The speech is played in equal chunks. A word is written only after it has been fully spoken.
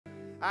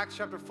Acts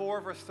chapter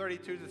 4, verse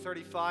 32 to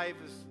 35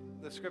 is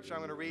the scripture I'm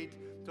going to read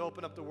to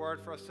open up the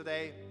word for us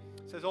today.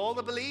 It says, all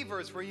the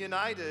believers were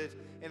united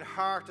in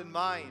heart and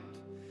mind,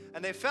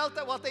 and they felt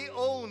that what they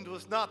owned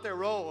was not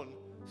their own,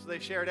 so they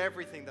shared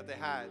everything that they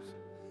had.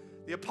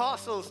 The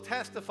apostles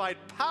testified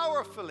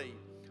powerfully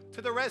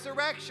to the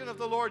resurrection of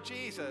the Lord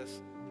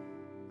Jesus,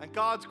 and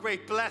God's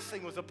great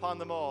blessing was upon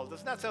them all.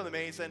 Doesn't that sound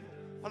amazing?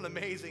 What an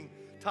amazing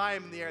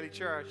time in the early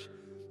church.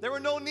 There were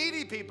no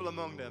needy people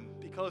among them,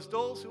 because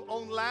those who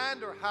owned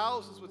land or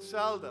houses would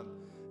sell them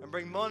and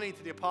bring money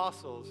to the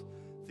apostles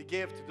to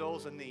give to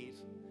those in need.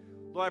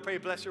 Lord, I pray you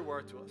bless your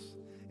word to us.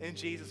 In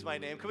Jesus'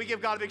 mighty name. Can we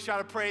give God a big shout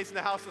of praise in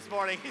the house this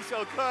morning? He's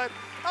so good.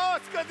 Oh,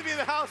 it's good to be in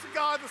the house of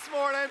God this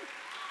morning.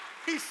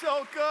 He's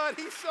so good.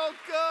 He's so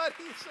good.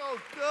 He's so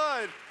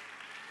good.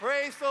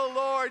 Praise the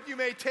Lord. You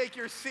may take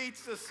your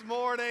seats this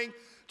morning.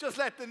 Just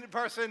let the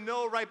person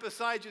know right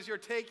beside you as you're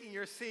taking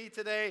your seat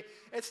today.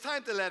 It's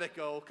time to let it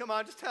go. Come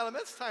on, just tell them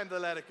it's time to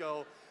let it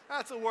go.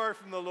 That's a word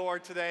from the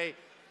Lord today.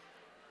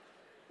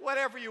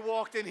 Whatever you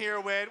walked in here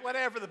with,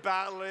 whatever the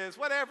battle is,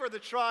 whatever the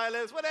trial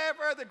is,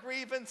 whatever the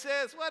grievance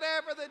is,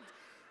 whatever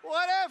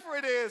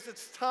it is,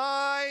 it's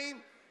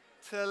time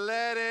to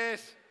let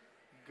it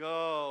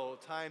go.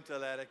 Time to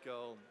let it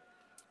go.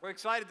 We're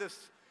excited.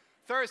 This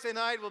Thursday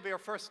night will be our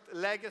first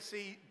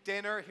legacy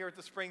dinner here at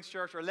the Springs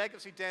Church. Our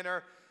legacy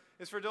dinner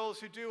is for those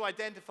who do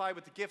identify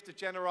with the gift of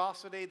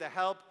generosity, to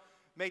help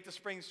make the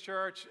Springs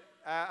Church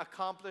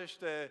accomplish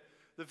the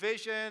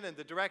vision and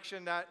the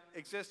direction that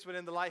exists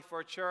within the life of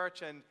our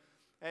church. And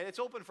it's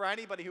open for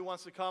anybody who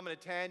wants to come and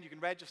attend. You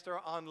can register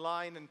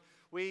online. And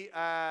we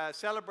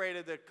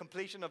celebrated the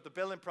completion of the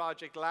building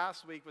project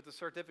last week with the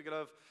certificate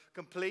of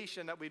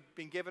completion that we've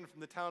been given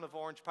from the town of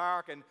Orange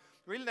Park. And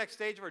really, the next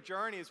stage of our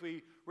journey is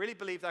we really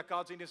believe that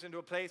God's leading us into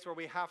a place where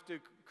we have to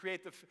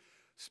create the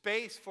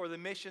space for the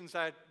missions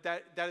that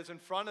is in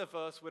front of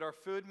us with our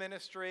food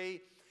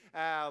ministry,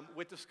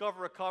 with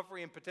Discover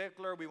Recovery in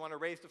particular. We want to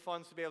raise the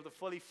funds to be able to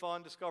fully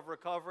fund Discover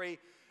Recovery,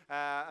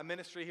 a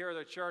ministry here at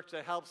our church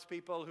that helps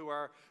people who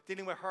are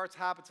dealing with hurts,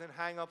 habits, and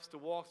hang-ups to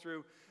walk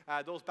through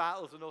those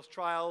battles and those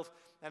trials.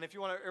 And if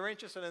are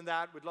interested in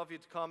that, we'd love you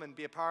to come and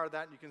be a part of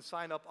that. And you can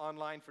sign up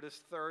online for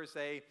this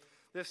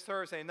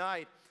Thursday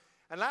night.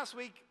 And last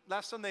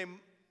Sunday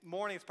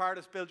morning, as part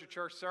of this Build Your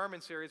Church sermon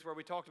series where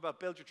we talked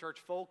about Build Your Church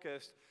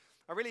Focused,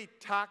 I really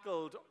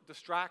tackled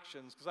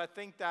distractions, because I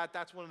think that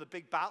that's one of the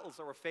big battles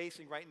that we're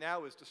facing right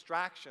now is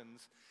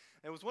distractions.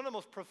 And it was one of the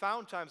most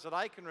profound times that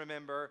I can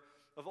remember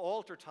of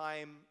altar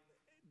time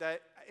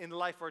that in the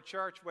life of our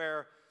church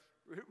where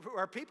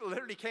people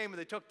literally came and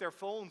they took their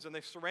phones and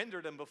they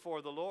surrendered them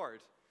before the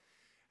Lord.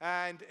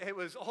 And it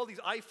was all these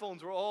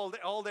iPhones were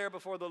all there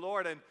before the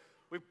Lord, and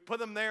we put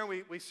them there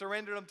and we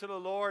surrendered them to the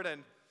Lord,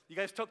 and you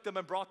guys took them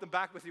and brought them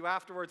back with you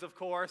afterwards, of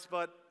course,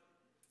 but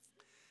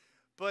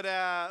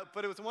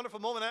it was a wonderful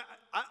moment.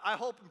 I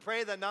hope and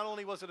pray that not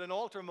only was it an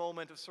altar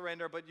moment of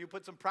surrender, but you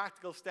put some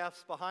practical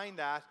steps behind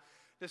that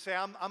to say,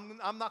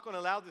 I'm not going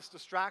to allow this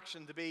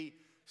distraction to be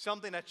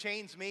something that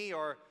chains me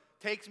or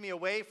takes me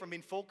away from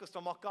being focused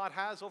on what God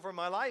has over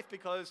my life,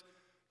 because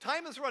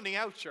time is running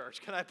out,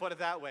 church. Can I put it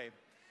that way?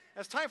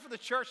 It's time for the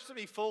church to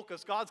be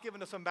focused. God's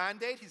given us a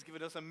mandate. He's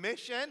given us a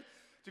mission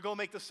to go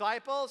make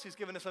disciples. He's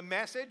given us a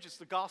message. It's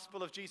the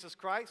gospel of Jesus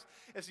Christ.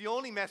 It's the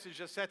only message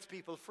that sets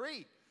people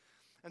free.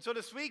 And so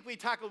this week we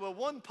tackled with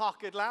one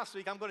pocket last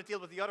week. I'm going to deal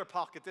with the other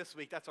pocket this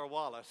week. That's our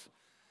wallet.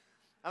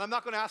 And I'm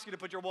not going to ask you to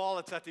put your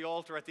wallets at the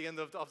altar at the end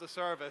of the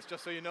service,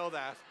 just so you know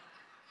that.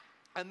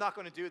 I'm not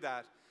going to do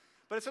that.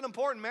 But it's an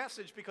important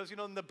message because,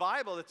 in the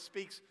Bible it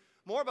speaks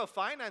more about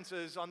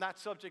finances on that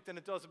subject than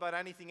it does about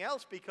anything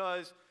else,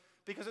 because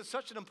it's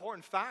such an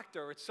important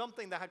factor. It's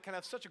something that can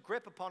have such a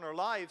grip upon our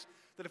lives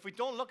that if we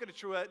don't look at it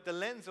through the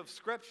lens of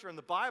Scripture and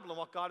the Bible and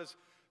what God has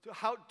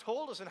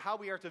told us and how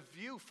we are to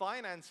view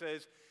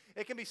finances,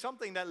 it can be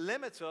something that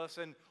limits us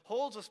and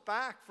holds us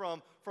back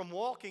from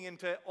walking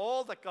into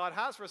all that God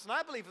has for us. And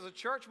I believe as a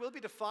church we'll be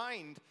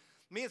defined,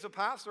 me as a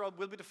pastor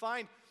will be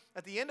defined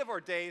at the end of our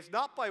days,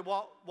 not by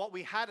what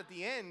we had at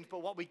the end,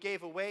 but what we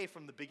gave away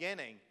from the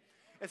beginning.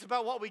 It's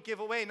about what we give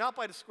away, not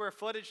by the square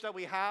footage that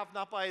we have,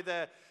 not by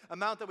the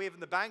amount that we have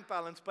in the bank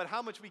balance, but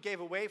how much we gave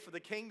away for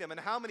the kingdom and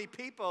how many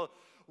people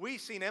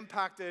we've seen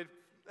impacted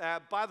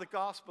by the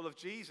gospel of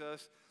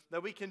Jesus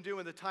that we can do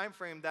in the time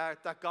frame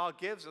that God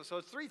gives us. So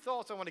it's three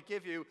thoughts I want to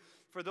give you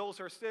for those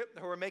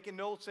who are making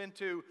notes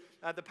into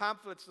the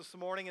pamphlets this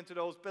morning, into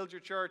those Build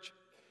Your Church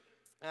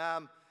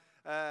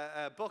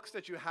books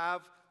that you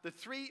have. The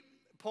 3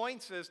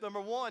 points is, number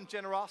 1,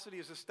 generosity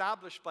is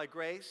established by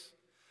grace.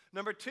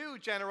 Number 2,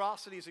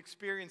 generosity is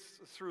experienced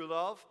through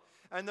love.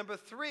 And number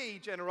 3,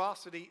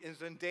 generosity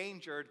is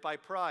endangered by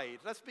pride.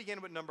 Let's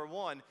begin with number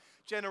 1.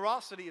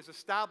 Generosity is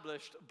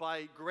established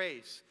by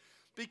grace.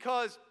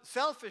 Because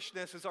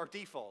selfishness is our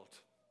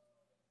default.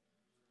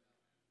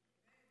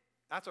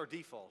 That's our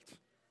default.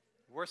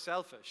 We're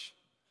selfish.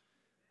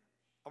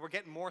 And we're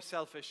getting more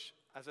selfish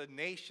as a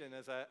nation,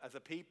 as a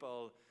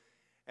people.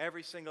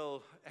 Every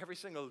single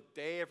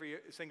day, every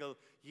single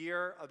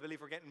year, I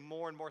believe we're getting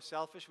more and more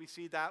selfish. We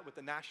see that with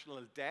the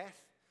national debt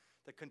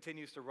that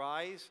continues to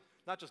rise.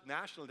 Not just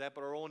national debt,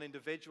 but our own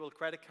individual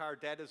credit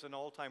card debt is an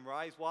all-time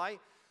rise. Why?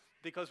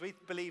 Because we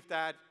believe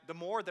that the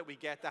more that we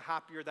get, the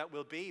happier that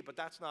we'll be. But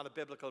that's not a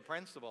biblical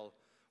principle.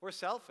 We're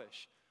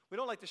selfish. We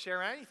don't like to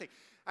share anything.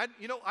 And,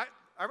 you know,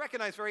 I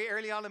recognized very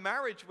early on in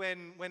marriage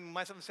when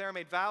myself and Sarah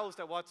made vows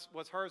that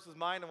what's hers was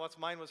mine and what's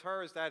mine was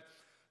hers, that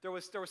there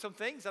were some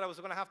things that I was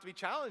going to have to be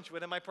challenged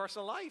with in my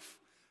personal life.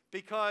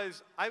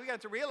 Because I began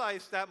to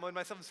realize that when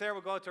myself and Sarah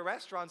would go out to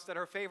restaurants, that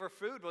her favorite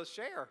food was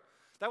share.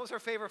 That was her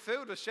favorite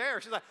food, was share.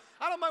 She's like,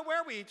 I don't mind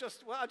where we eat,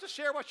 I'll just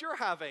share what you're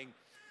having.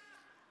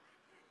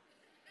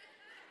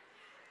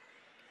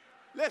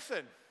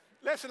 Listen,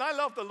 I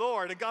love the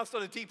Lord, and God's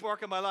done a deep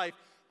work in my life.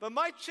 But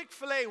my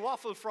Chick-fil-A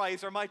waffle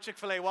fries are my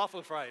Chick-fil-A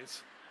waffle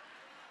fries.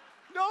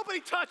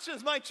 Nobody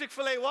touches my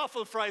Chick-fil-A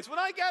waffle fries. When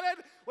I get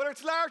it, whether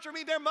it's large or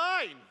medium, they're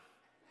mine.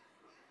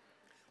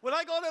 When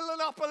I go to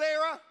La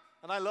Nopalera,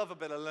 and I love a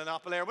bit of La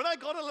Nopalera, when I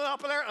go to La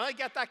Nopalera and I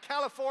get that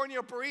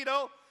California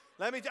burrito,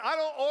 I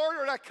don't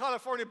order that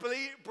California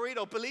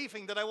burrito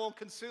believing that I won't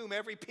consume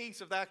every piece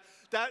of that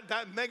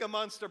mega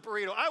monster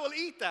burrito. I will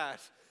eat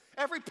that.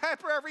 Every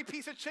pepper, every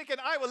piece of chicken,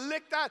 I will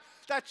lick that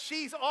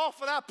cheese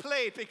off of that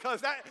plate because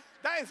that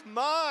is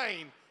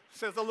mine,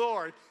 says the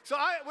Lord. So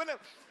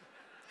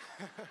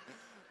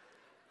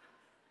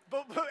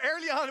But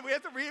early on, we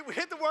had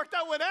to work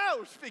that one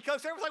out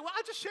because they were like, well,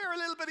 I'll just share a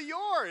little bit of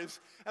yours.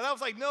 And I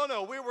was like,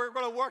 no, we're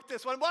going to work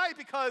this one. Why?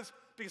 Because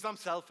I'm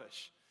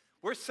selfish.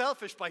 We're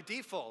selfish by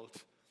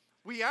default.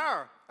 We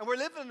are. And we're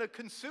living in a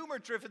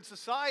consumer-driven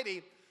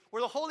society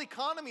where the whole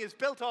economy is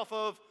built off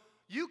of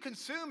you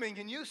consuming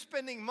and you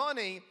spending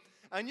money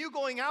and you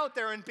going out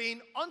there and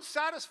being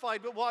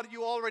unsatisfied with what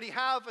you already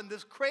have and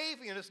this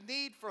craving and this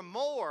need for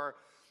more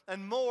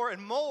and more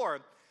and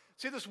more.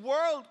 See, this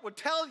world would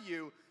tell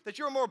you that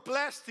you're more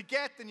blessed to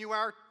get than you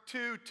are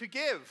to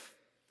give.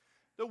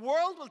 The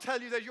world will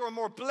tell you that you're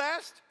more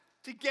blessed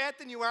to get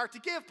than you are to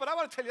give. But I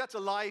want to tell you that's a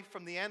lie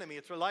from the enemy.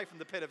 It's a lie from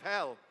the pit of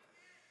hell.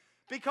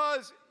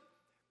 Because,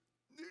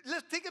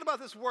 let's think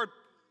about this word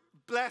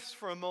blessed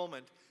for a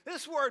moment.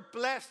 This word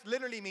blessed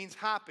literally means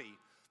happy.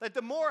 That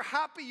the more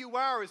happy you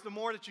are is the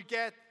more that you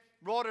get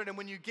rather than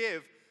when you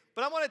give.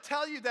 But I want to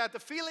tell you that the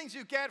feelings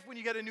you get when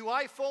you get a new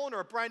iPhone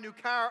or a brand new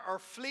car are a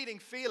fleeting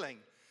feeling.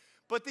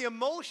 But the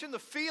emotion, the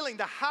feeling,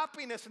 the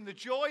happiness and the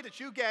joy that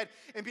you get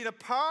in being a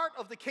part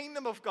of the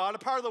kingdom of God, a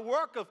part of the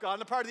work of God,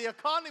 and a part of the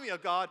economy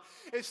of God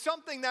is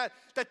something that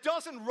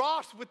doesn't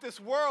rot with this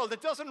world,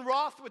 that doesn't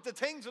rot with the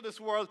things of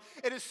this world.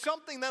 It is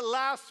something that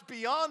lasts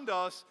beyond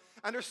us,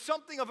 and there's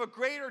something of a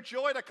greater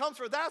joy that comes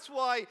from it. That's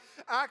why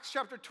Acts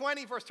chapter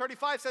 20, verse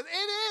 35 says,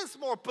 it is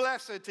more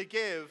blessed to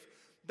give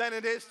than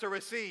it is to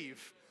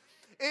receive.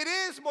 It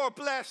is more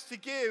blessed to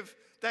give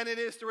than it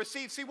is to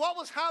receive. See, what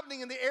was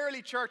happening in the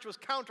early church was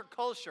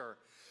counterculture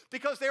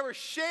because they were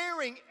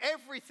sharing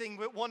everything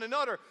with one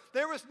another.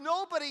 There was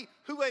nobody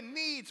who had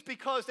needs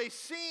because they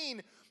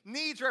seen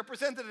needs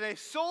represented and they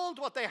sold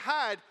what they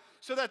had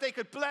so that they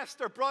could bless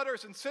their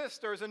brothers and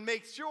sisters and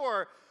make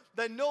sure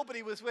that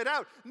nobody was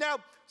without. Now,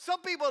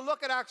 some people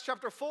look at Acts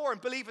chapter 4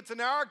 and believe it's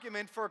an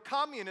argument for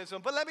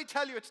communism, but let me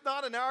tell you, it's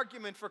not an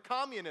argument for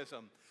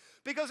communism.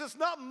 Because it's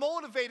not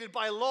motivated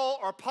by law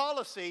or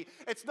policy.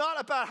 It's not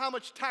about how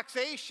much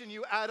taxation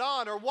you add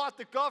on or what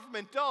the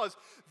government does.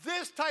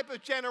 This type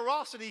of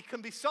generosity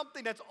can be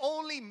something that's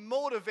only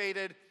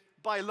motivated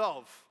by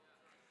love.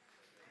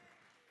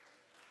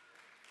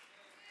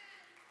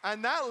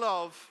 And that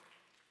love,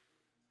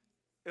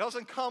 it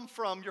doesn't come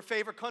from your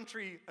favorite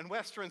country and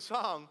Western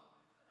song.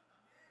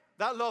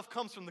 That love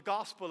comes from the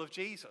gospel of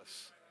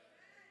Jesus.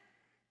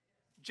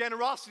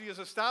 Generosity is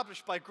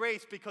established by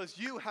grace because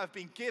you have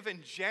been given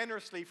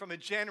generously from a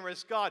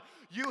generous God.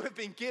 You have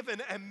been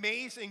given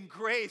amazing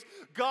grace.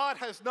 God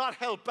has not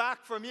held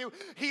back from you.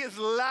 He has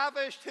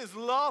lavished His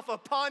love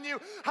upon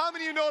you. How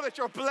many of you know that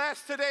you're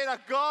blessed today,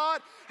 that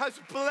God has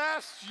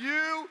blessed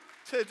you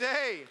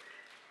today?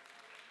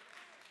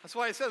 That's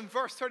why it says in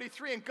verse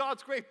 33, and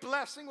God's great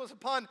blessing was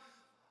upon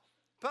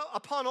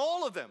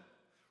all of them.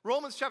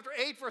 Romans chapter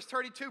 8, verse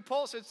 32,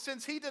 Paul says,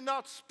 since He did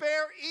not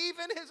spare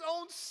even His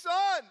own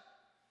Son,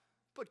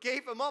 but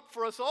gave Him up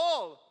for us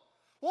all,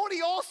 won't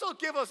He also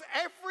give us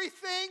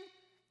everything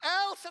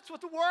else? That's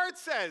what the Word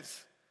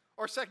says.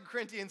 Or 2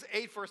 Corinthians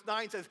 8, verse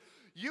 9 says,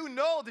 you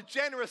know the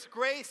generous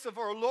grace of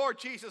our Lord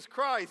Jesus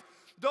Christ.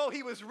 Though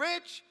He was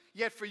rich,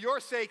 yet for your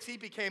sakes He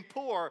became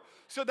poor,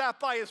 so that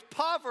by His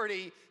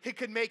poverty He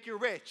could make you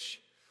rich.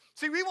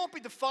 See, we won't be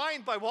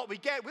defined by what we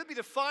get. We'll be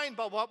defined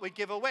by what we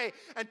give away.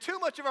 And too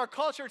much of our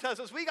culture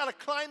tells us we got to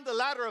climb the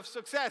ladder of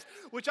success,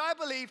 which I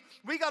believe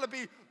we got to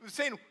be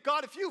saying,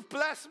 God, if you've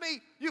blessed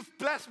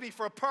me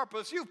for a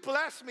purpose. You've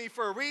blessed me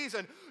for a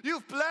reason.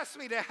 You've blessed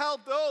me to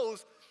help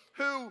those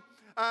who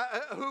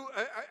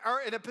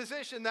are in a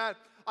position that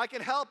I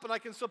can help and I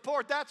can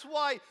support. That's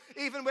why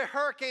even with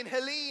Hurricane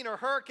Helene or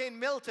Hurricane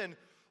Milton,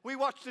 we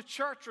watched the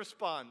church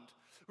respond.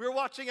 We were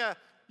watching a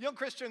young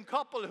Christian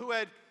couple who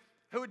had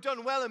who had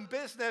done well in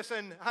business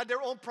and had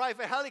their own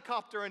private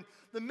helicopter. And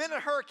the minute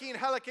Hurricane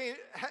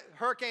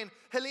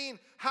Helene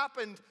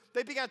happened,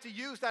 they began to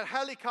use that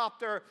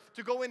helicopter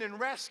to go in and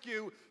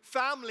rescue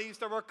families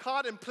that were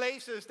caught in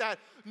places that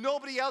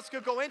nobody else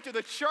could go into.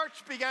 The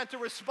church began to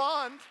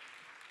respond.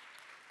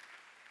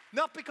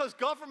 Not because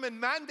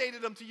government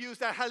mandated them to use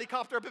that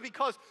helicopter, but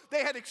because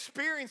they had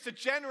experienced the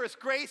generous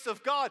grace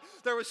of God.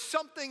 There was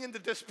something in the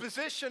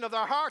disposition of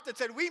their heart that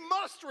said, we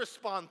must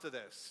respond to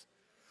this.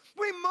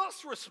 We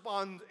must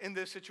respond in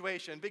this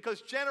situation,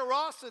 because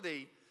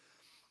generosity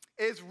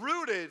is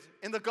rooted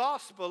in the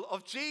gospel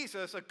of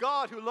Jesus, a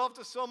God who loved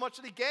us so much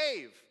that he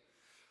gave.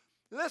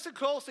 Listen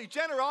closely.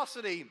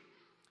 Generosity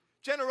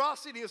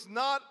is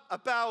not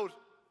about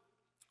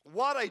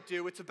what I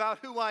do. It's about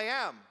who I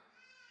am.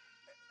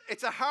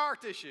 It's a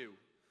heart issue.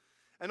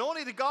 And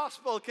only the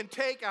gospel can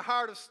take a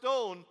heart of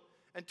stone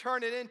and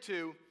turn it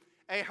into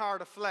a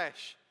heart of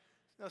flesh.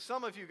 Now,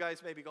 some of you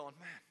guys may be going,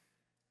 man,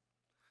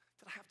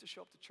 did I have to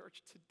show up to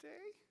church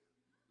today?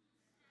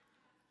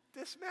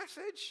 This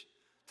message?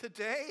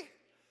 Today?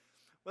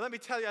 Well, let me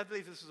tell you, I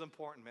believe this is an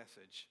important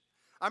message.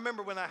 I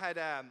remember when I had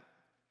a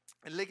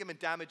ligament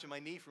damage in my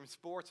knee from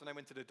sports when I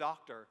went to the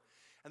doctor.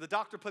 And the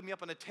doctor put me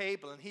up on a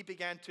table, and he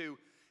began to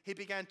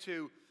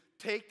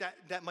take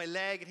that my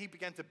leg, and he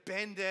began to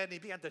bend it, and he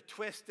began to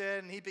twist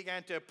it, and he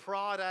began to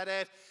prod at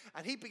it,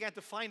 and he began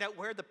to find out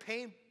where the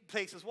pain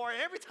places were.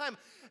 And every time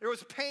there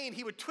was pain,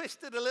 he would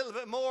twist it a little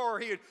bit more.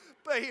 He'd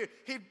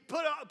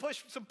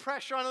push some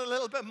pressure on it a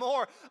little bit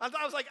more. And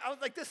I was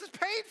like, this is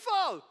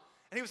painful.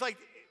 And he was like,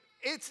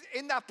 it's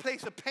in that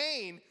place of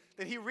pain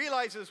that he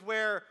realizes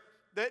where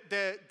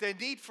the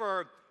need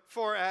for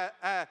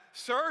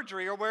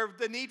surgery, or where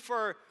the need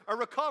for a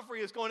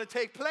recovery is going to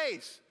take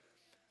place.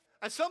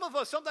 And some of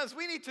us, sometimes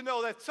we need to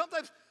know that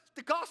sometimes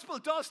the gospel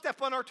does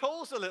step on our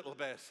toes a little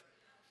bit.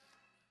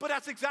 But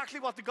that's exactly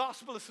what the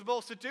gospel is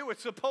supposed to do.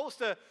 It's supposed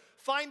to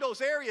find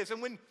those areas.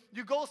 And when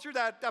you go through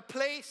that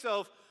place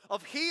of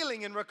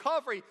healing and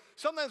recovery,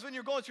 sometimes when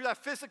you're going through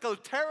that physical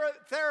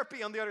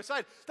therapy on the other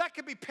side, that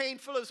can be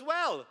painful as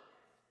well.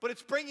 But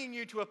it's bringing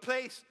you to a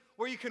place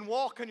where you can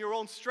walk in your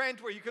own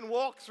strength, where you can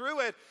walk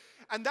through it.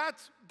 And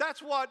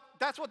that's what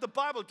the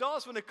Bible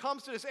does when it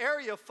comes to this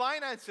area of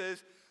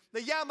finances. Now,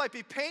 yeah, it might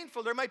be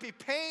painful. There might be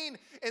pain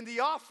in the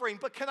offering.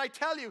 But can I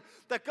tell you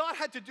that God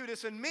had to do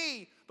this in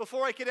me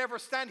before I could ever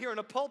stand here in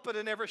a pulpit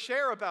and ever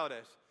share about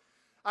it?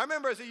 I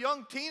remember as a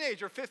young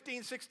teenager,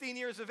 15, 16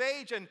 years of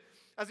age, and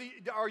as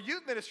our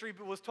youth ministry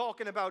was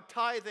talking about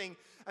tithing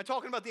and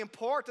talking about the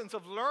importance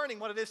of learning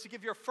what it is to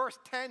give your first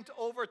tenth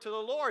over to the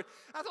Lord.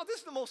 I thought,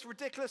 this is the most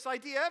ridiculous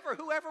idea ever.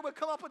 Whoever would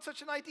come up with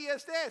such an idea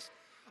as this,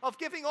 of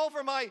giving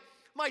over my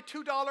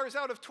 $2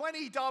 out of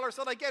 $20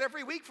 that I get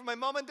every week from my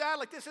mom and dad?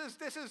 Like, this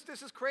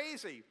is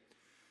crazy.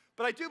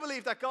 But I do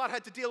believe that God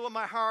had to deal with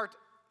my heart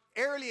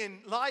early in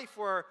life,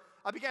 where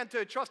I began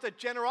to trust that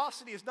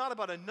generosity is not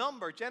about a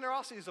number.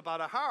 Generosity is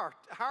about a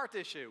heart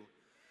issue.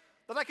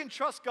 That I can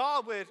trust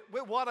God with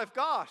what I've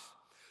got.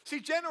 See,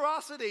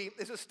 generosity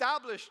is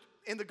established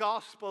in the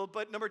gospel,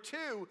 but number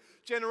two,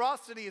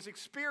 generosity is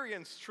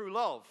experienced through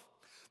love.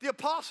 The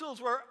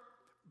apostles were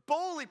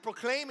boldly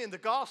proclaiming the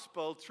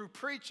gospel through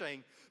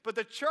preaching, but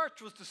the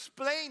church was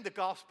displaying the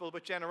gospel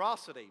with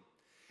generosity.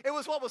 It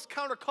was what was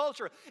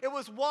counterculture. It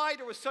was why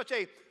there was such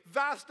a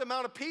vast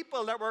amount of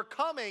people that were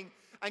coming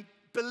and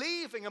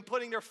believing and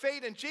putting their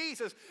faith in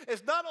Jesus.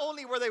 Is not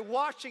only were they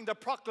watching the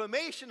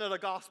proclamation of the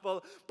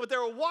gospel, but they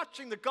were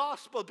watching the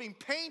gospel being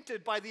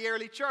painted by the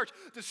early church,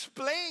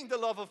 displaying the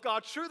love of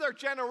God through their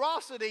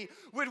generosity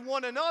with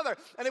one another.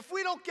 And if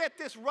we don't get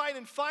this right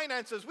in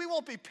finances, we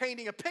won't be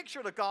painting a picture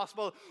of the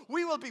gospel.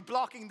 We will be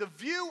blocking the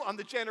view on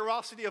the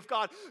generosity of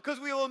God, because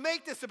we will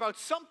make this about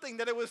something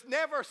that it was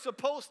never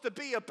supposed to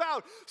be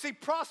about. See,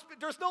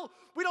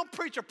 we don't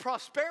preach a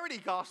prosperity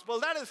gospel.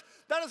 That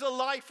is a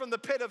lie from the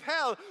pit of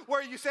hell,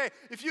 where you say,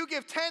 if you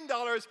give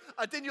 $10,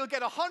 then you'll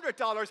get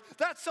 $100.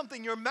 That's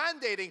something you're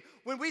mandating.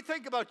 When we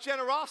think about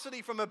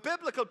generosity from a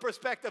biblical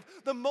perspective,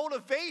 the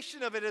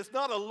motivation of it is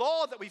not a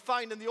law that we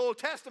find in the Old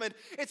Testament.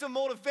 It's a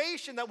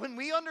motivation that when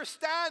we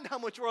understand how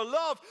much we're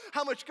loved,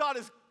 how much God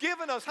has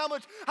given us, how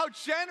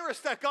generous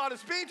that God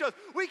has been to us,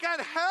 we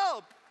can't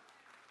help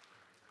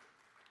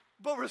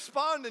but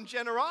respond in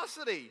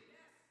generosity.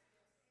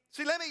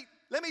 See, let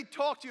me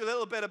talk to you a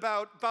little bit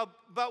about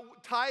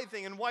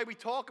tithing, and why we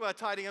talk about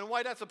tithing, and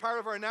why that's a part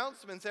of our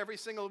announcements every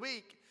single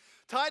week.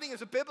 Tithing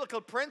is a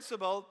biblical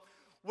principle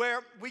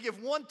where we give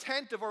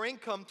 1/10 of our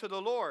income to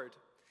the Lord.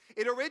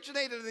 It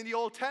originated in the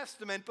Old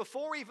Testament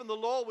before even the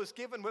law was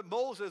given with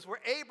Moses, where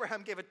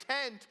Abraham gave a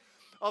tenth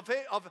of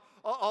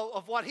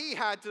what he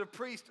had to the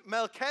priest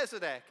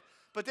Melchizedek,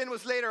 but then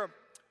was later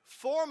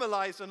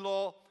formalized in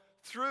law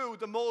through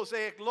the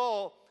Mosaic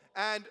law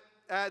and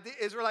the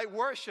Israelite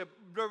worship.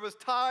 There was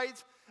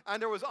tithes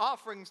and there was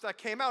offerings that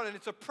came out, and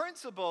it's a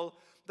principle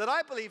that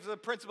I believe is a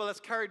principle that's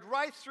carried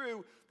right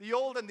through the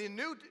Old and the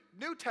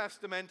New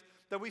Testament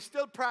that we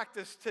still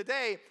practice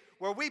today,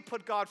 where we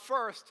put God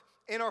first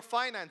in our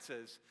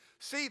finances.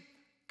 See,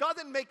 God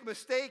didn't make a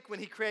mistake when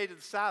he created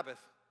the Sabbath.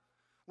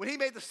 When he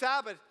made the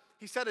Sabbath,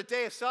 he set a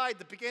day aside,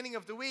 the beginning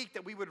of the week,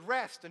 that we would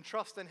rest and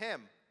trust in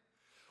him.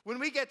 When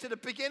we get to the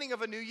beginning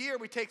of a new year,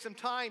 we take some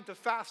time to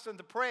fast and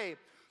to pray,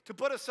 to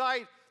put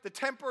aside the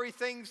temporary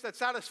things that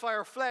satisfy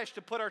our flesh,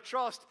 to put our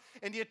trust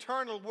in the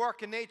eternal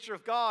work and nature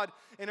of God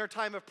in our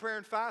time of prayer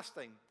and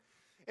fasting.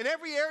 In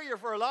every area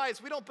of our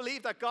lives, we don't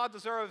believe that God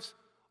deserves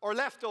our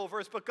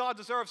leftovers, but God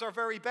deserves our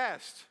very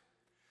best.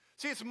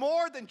 See, it's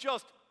more than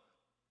just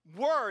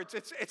words,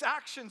 it's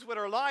actions with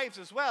our lives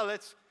as well.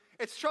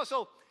 It's trust.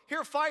 So here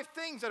are 5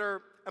 things that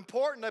are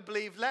important, I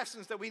believe,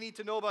 lessons that we need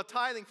to know about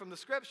tithing from the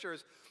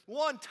scriptures.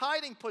 1,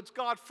 tithing puts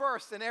God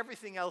first and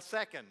everything else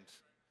second.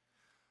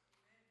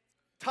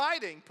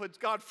 Tithing puts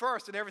God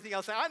first and everything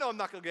else. I know I'm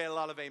not going to get a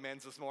lot of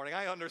amens this morning.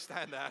 I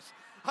understand that.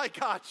 I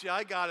got you.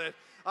 I got it.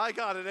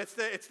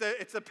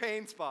 It's the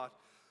pain spot.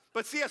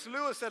 But C.S.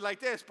 Lewis said like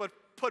this, but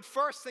put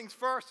first things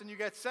first and you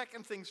get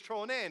second things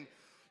thrown in.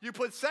 You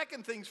put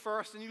second things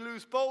first and you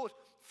lose both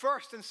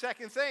first and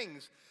second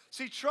things.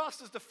 See,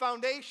 trust is the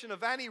foundation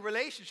of any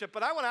relationship.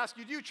 But I want to ask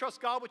you, do you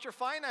trust God with your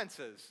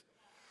finances?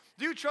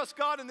 Do you trust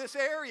God in this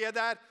area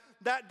that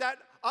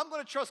I'm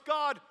going to trust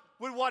God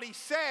with what he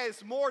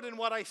says more than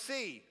what I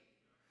see?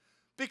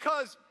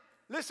 Because,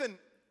 listen,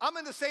 I'm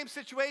in the same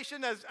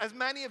situation as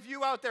many of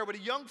you out there with a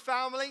young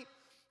family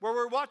where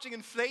we're watching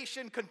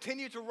inflation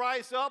continue to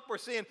rise up. We're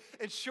seeing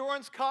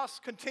insurance costs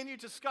continue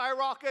to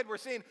skyrocket. We're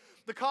seeing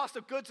the cost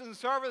of goods and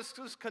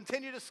services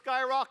continue to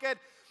skyrocket.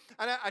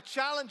 And a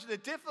challenge and a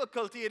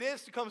difficulty it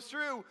is to come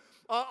through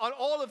on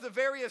all of the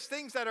various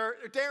things that are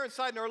there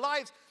inside in our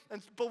lives.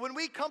 But when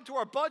we come to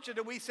our budget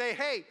and we say,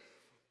 hey,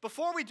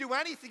 before we do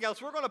anything else,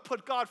 we're going to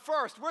put God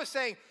first. We're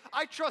saying,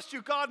 I trust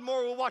you, God,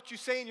 more with what you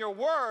say in your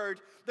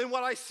word than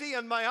what I see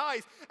in my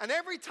eyes. And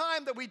every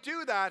time that we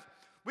do that,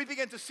 we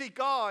begin to see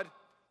God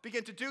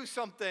begin to do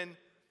something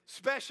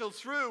special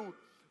through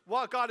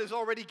what God has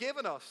already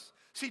given us.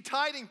 See,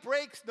 tithing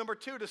breaks, number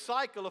 2, the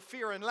cycle of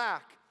fear and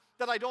lack,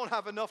 that I don't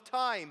have enough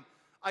time,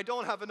 I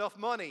don't have enough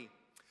money.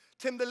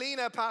 Tim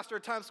DeLina, pastor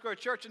at Times Square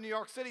Church in New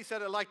York City,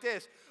 said it like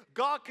this: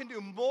 God can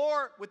do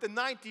more with the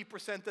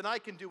 90% than I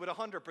can do with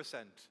 100%.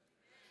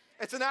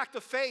 It's an act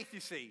of faith, you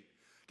see.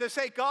 To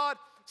say, God,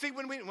 see,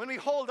 when we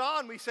hold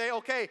on, we say,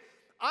 okay,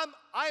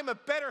 I'm a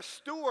better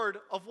steward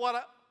of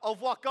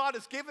what God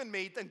has given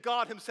me than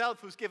God himself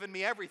who's given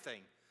me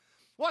everything.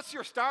 What's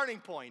your starting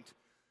point?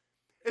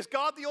 Is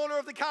God the owner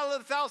of the cattle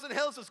of the 1,000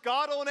 hills? Does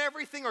God own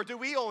everything, or do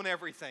we own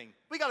everything?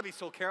 We got to be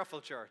so careful,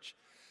 church.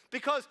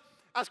 Because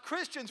as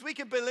Christians, we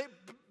can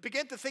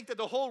begin to think that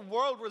the whole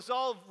world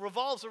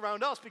revolves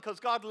around us because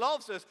God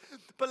loves us.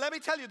 But let me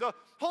tell you, the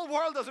whole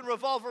world doesn't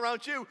revolve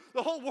around you.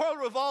 The whole world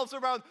revolves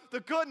around the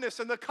goodness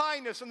and the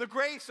kindness and the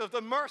grace of the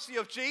mercy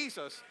of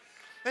Jesus.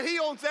 And he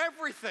owns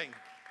everything.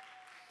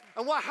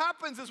 And what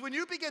happens is when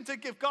you begin to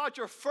give God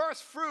your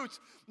first fruits,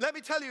 let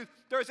me tell you,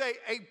 there's a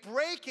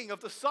breaking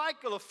of the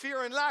cycle of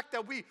fear and lack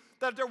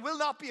that there will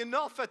not be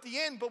enough at the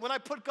end. But when I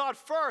put God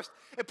first,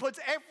 it puts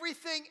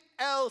everything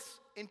else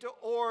into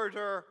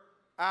order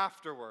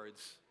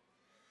afterwards.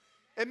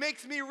 It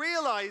makes me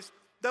realize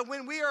that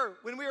when we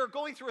are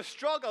going through a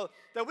struggle,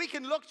 that we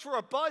can look through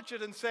our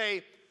budget and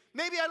say,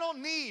 maybe I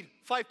don't need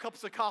 5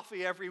 cups of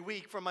coffee every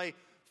week from my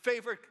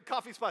favorite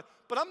coffee spot,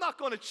 but I'm not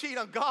going to cheat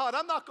on God.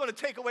 I'm not going to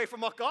take away from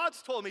what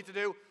God's told me to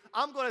do.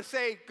 I'm going to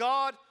say,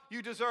 God,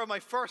 you deserve my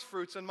first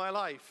fruits in my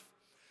life.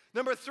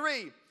 Number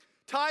 3,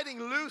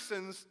 tithing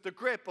loosens the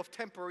grip of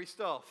temporary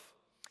stuff.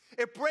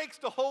 It breaks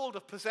the hold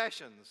of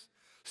possessions.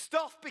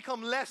 Stuff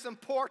becomes less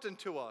important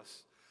to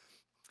us.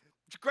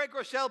 Greg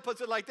Rochelle puts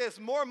it like this: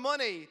 more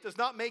money does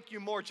not make you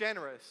more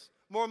generous.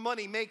 More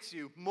money makes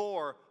you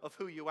more of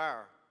who you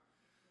are.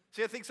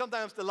 See, I think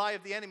sometimes the lie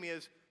of the enemy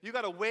is you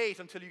got to wait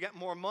until you get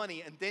more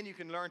money and then you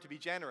can learn to be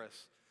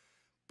generous.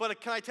 But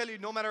can I tell you,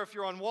 no matter if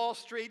you're on Wall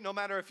Street, no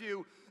matter if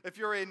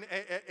you're in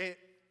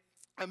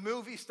a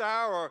movie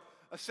star or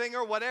a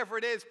singer, whatever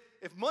it is,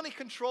 if money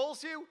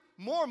controls you,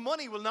 more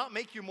money will not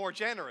make you more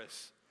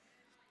generous.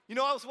 You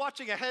know, I was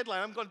watching a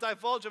headline, I'm going to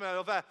divulge them,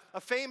 of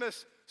a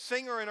famous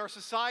singer in our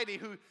society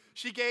who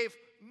she gave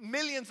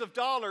millions of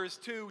dollars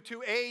to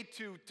aid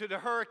to the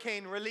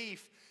hurricane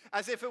relief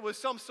as if it was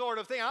some sort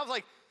of thing. I was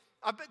like,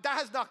 that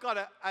has not got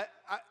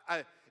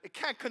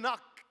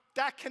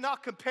that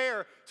cannot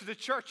compare to the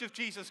Church of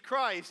Jesus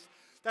Christ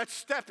that's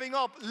stepping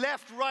up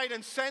left, right,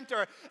 and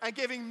center and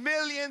giving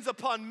millions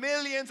upon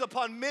millions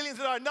upon millions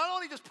of dollars. Not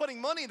only just putting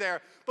money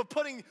there, but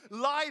putting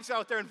lives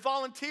out there and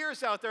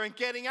volunteers out there and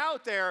getting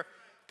out there,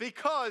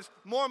 because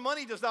more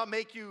money does not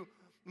make you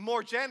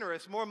more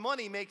generous. More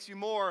money makes you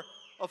more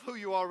of who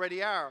you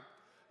already are.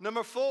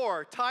 Number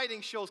 4,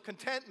 tithing shows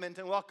contentment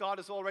in what God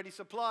has already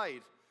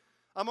supplied.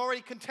 I'm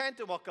already content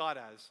in what God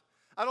has.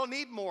 I don't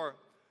need more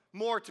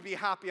to be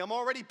happy. I'm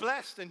already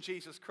blessed in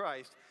Jesus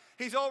Christ.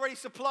 He's already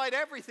supplied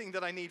everything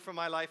that I need for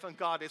my life, and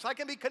God is. I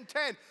can be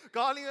content.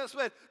 Godliness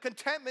with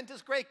contentment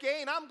is great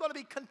gain. I'm going to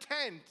be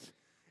content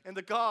in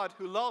the God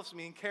who loves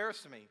me and cares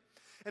for me.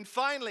 And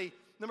finally,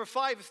 number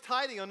 5 is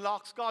tithing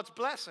unlocks God's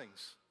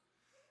blessings.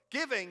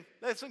 Giving,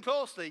 listen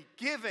closely,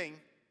 giving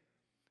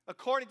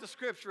according to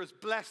Scripture, is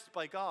blessed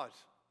by God.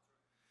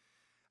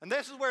 And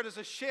this is where there's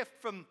a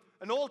shift from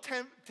an Old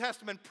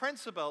Testament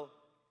principle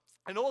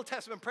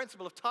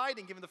of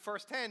tithing, giving the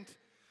first tenth,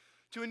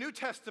 to a New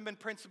Testament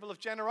principle of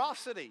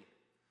generosity,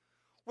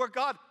 where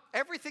God,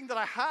 everything that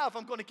I have,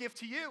 I'm going to give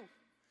to you.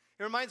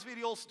 It reminds me of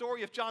the old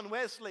story of John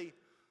Wesley,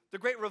 the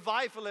great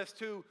revivalist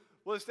who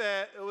was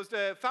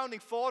the founding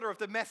father of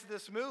the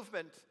Methodist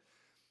movement.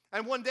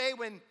 And one day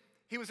when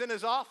he was in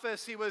his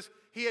office,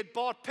 he had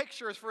bought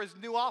pictures for his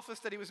new office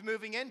that he was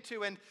moving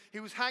into, and he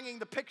was hanging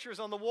the pictures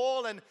on the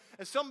wall, and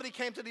somebody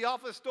came to the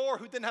office door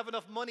who didn't have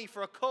enough money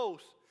for a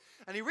coat.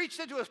 And he reached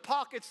into his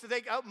pockets to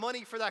take out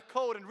money for that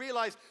coat and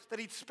realized that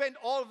he'd spent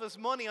all of his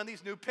money on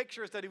these new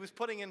pictures that he was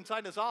putting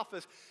inside his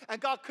office,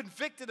 and God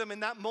convicted him in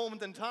that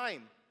moment in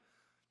time.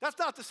 That's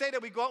not to say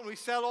that we go out and we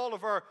sell all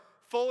of our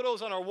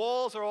photos on our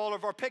walls or all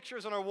of our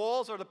pictures on our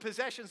walls or the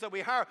possessions that we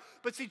have.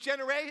 But see,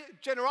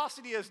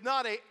 generosity is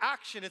not an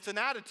action, it's an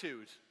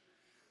attitude.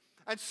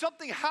 And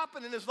something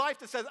happened in his life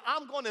that says,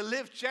 I'm going to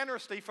live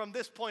generously from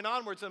this point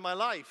onwards in my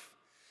life.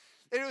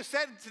 It was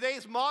said in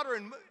today's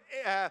modern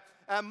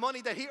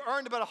money that he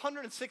earned about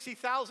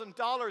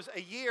 $160,000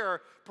 a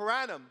year per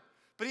annum.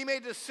 But he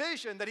made a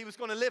decision that he was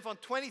going to live on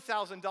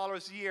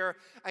 $20,000 a year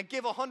and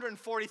give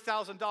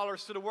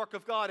 $140,000 to the work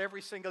of God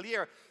every single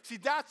year. See,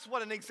 that's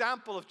what an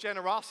example of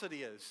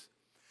generosity is.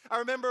 I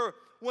remember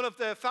one of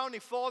the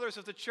founding fathers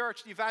of the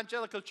church, the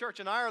evangelical church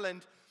in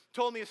Ireland,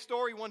 told me a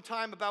story one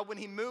time about when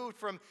he moved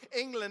from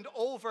England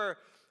over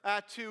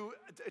to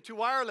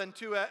Ireland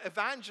to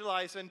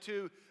evangelize and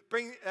to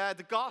bring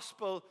the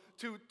gospel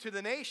to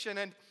the nation.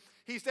 And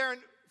he's there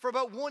for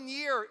about 1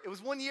 year. It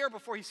was 1 year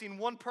before he's seen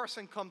one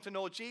person come to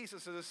know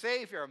Jesus as a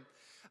Savior.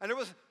 And there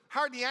was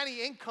hardly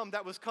any income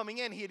that was coming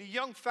in. He had a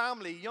young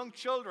family, young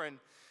children.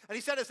 And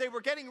he said as they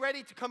were getting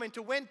ready to come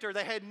into winter,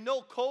 they had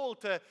no coal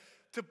to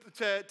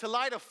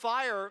light a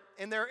fire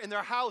in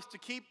their house to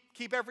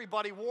keep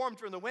everybody warm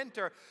during the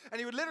winter. And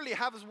he would literally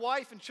have his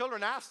wife and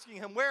children asking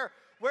him, where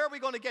are we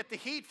going to get the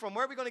heat from?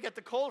 Where are we going to get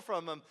the coal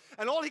from him?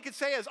 And all he could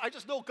say is, I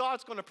just know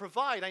God's going to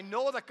provide. I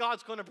know that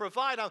God's going to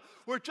provide.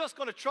 We're just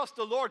going to trust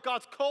the Lord.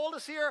 God's called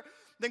us here,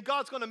 then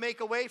God's going to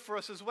make a way for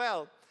us as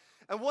well.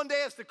 And one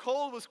day as the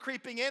coal was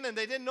creeping in and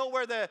they didn't know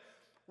where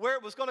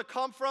it was going to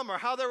come from or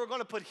how they were going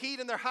to put heat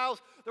in their house,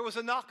 there was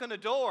a knock on the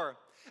door.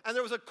 And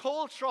there was a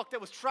coal truck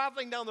that was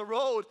traveling down the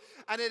road,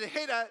 and it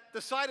hit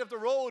the side of the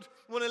road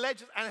when it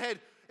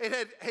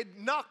had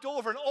knocked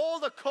over, and all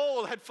the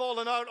coal had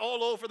fallen out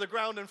all over the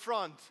ground in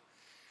front.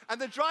 And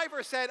the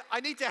driver said,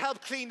 I need to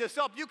help clean this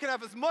up. You can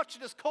have as much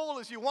of this coal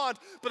as you want,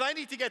 but I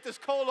need to get this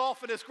coal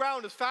off of this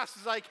ground as fast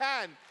as I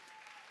can.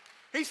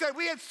 He said,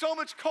 we had so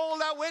much coal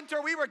that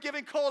winter, we were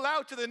giving coal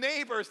out to the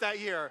neighbors that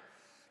year.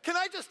 Can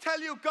I just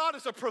tell you, God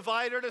is a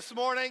provider this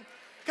morning?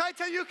 Can I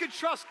tell you can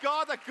trust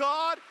God, that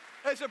God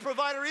is a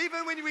provider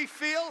even when we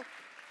feel?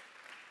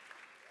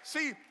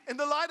 See, in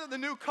the light of the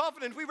new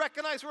covenant, we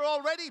recognize we're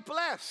already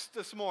blessed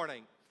this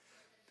morning.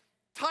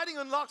 Tithing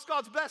unlocks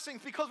God's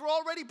blessings because we're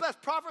already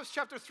blessed. Proverbs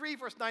chapter 3,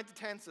 verse 9 to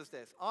 10 says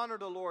this: honor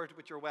the Lord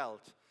with your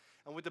wealth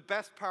and with the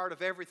best part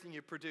of everything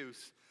you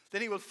produce.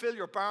 Then he will fill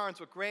your barns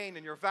with grain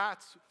and your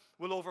vats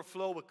will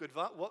overflow with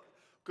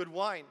good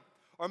wine.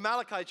 Or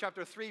Malachi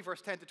chapter 3,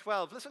 verse 10 to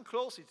 12. Listen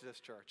closely to this,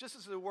 church. This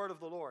is the word of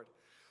the Lord.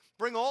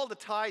 Bring all the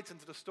tithes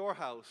into the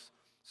storehouse,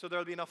 so there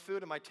will be enough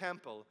food in my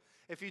temple.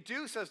 If you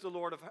do, says the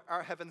Lord of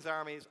our heaven's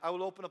armies, I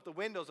will open up the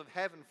windows of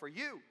heaven for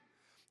you.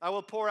 I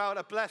will pour out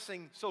a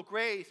blessing so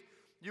great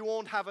you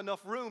won't have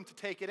enough room to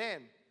take it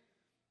in.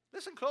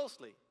 Listen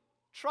closely.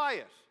 Try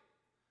it.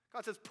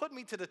 God says, put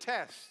me to the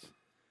test.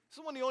 This is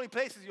one of the only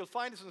places you'll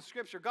find this in the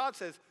Scripture. God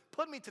says,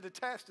 put me to the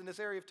test in this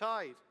area of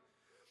tithe.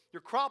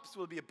 Your crops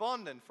will be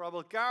abundant, for I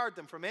will guard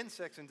them from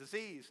insects and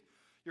disease.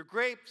 Your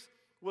grapes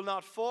will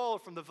not fall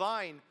from the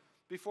vine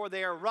before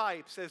they are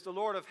ripe, says the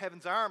Lord of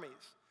heaven's armies.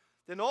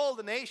 Then all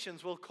the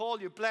nations will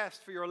call you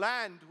blessed, for your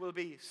land will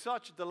be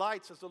such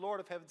delight, says the Lord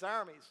of heaven's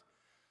armies.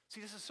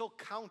 See, this is so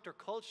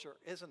counterculture,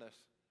 isn't it?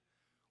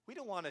 We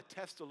don't want to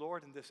test the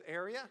Lord in this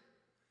area.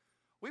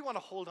 We want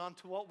to hold on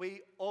to what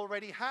we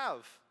already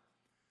have.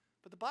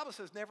 But the Bible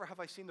says, never have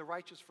I seen the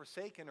righteous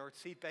forsaken or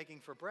its seed begging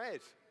for bread.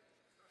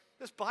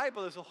 This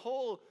Bible is a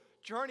whole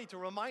journey to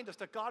remind us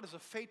that God is a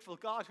faithful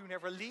God who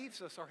never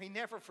leaves us or he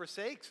never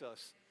forsakes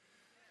us.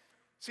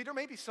 See, there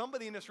may be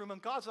somebody in this room,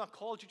 and God's not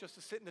called you just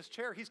to sit in this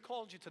chair. He's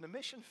called you to the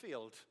mission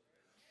field.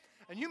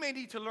 And you may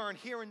need to learn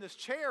here in this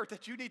chair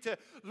that you need to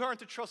learn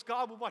to trust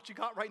God with what you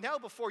got right now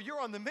before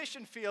you're on the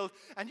mission field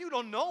and you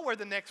don't know where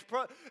the next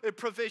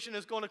provision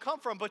is going to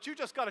come from, but you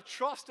just got to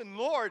trust in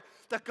Lord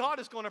that God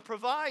is going to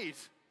provide.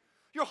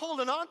 You're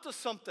holding on to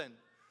something.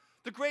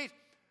 The great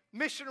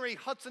missionary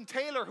Hudson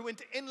Taylor, who went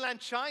to inland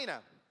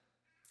China,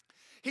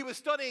 he was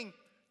studying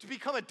to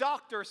become a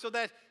doctor so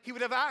that he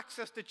would have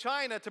access to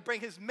China to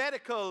bring his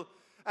medical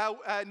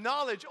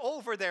knowledge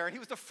over there. And he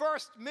was the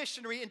first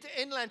missionary into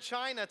inland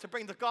China to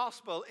bring the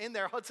gospel in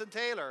there, Hudson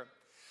Taylor.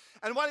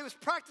 And while he was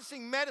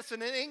practicing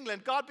medicine in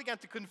England, God began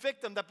to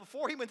convict him that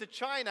before he went to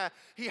China,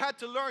 he had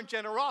to learn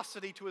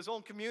generosity to his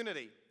own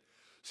community.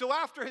 So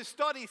after his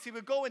studies, he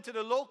would go into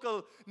the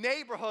local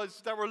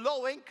neighborhoods that were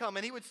low income,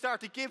 and he would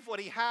start to give what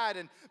he had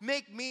and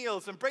make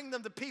meals and bring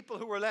them to people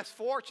who were less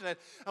fortunate.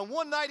 And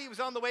one night he was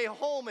on the way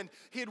home, and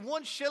he had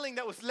 1 shilling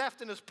that was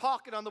left in his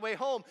pocket on the way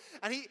home.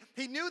 And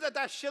he knew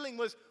that shilling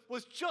was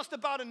just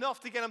about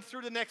enough to get him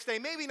through the next day,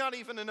 maybe not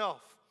even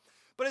enough.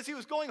 But as he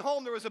was going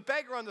home, there was a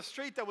beggar on the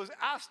street that was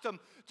asked him,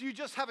 "Do you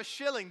just have a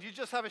shilling? Do you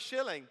just have a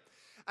shilling?"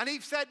 And he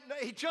said,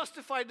 he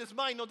justified in his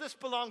mind, "No, this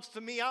belongs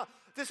to me.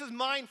 This is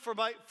mine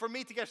for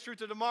me to get through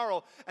to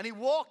tomorrow." And he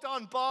walked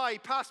on by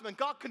past him, and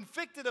God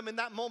convicted him in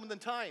that moment in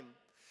time.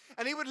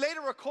 And he would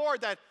later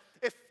record that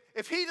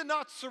if he did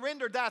not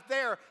surrender that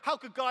there, how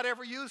could God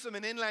ever use him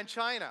in inland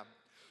China?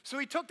 So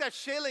he took that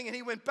shilling and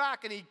he went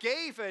back and he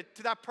gave it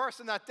to that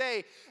person that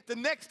day. The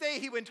next day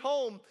he went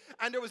home,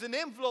 and there was an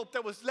envelope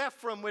that was left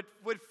for him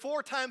with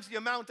 4 times the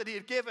amount that he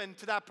had given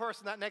to that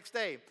person that next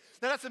day.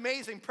 Now that's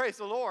amazing, praise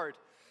the Lord.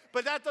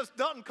 But that does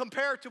nothing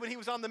compared to when he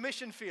was on the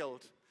mission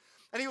field.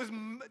 And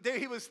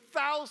he was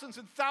thousands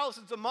and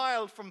thousands of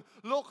miles from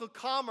local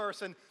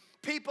commerce and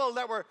people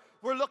that were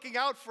looking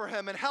out for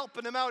him and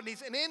helping him out. And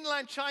he's in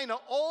inland China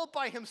all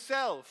by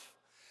himself.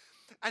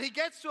 And he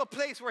gets to a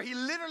place where he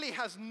literally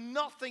has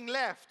nothing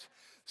left.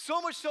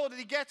 So much so that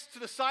he gets to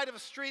the side of a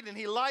street and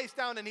he lies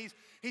down and he's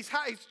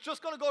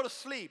just going to go to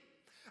sleep.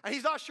 And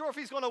he's not sure if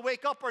he's going to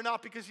wake up or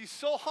not because he's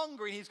so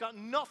hungry and he's got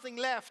nothing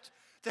left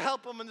to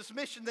help him in this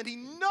mission, that he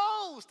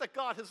knows that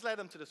God has led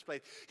him to this place.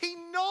 He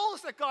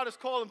knows that God has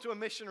called him to a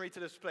missionary to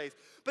this place.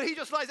 But he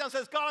just lies down and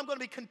says, "God, I'm going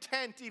to be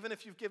content even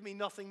if you give me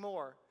nothing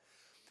more."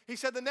 He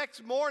said the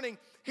next morning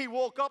he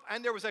woke up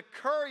and there was a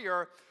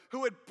courier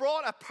who had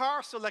brought a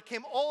parcel that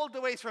came all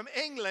the way from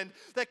England,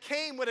 that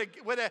came with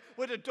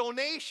a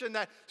donation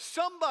that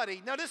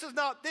somebody, now this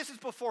is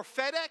before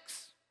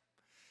FedEx,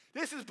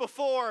 this is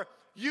before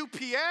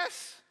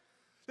UPS,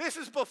 this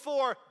is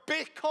before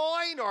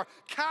Bitcoin or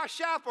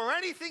Cash App or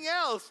anything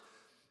else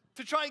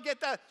to try and get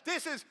that.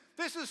 This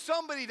is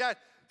somebody that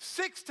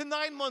 6 to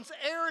 9 months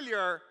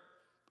earlier,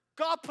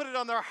 God put it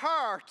on their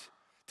heart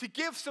to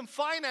give some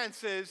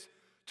finances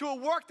to a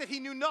work that he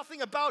knew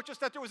nothing about, just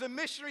that there was a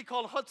missionary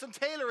called Hudson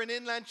Taylor in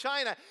inland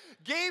China,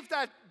 gave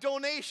that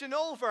donation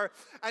over.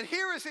 And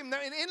here is him now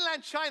in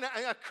inland China,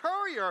 a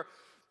courier.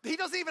 He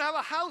doesn't even have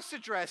a house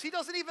address. He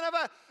doesn't even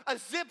have a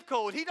zip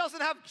code. He doesn't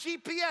have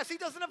GPS. He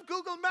doesn't have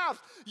Google Maps.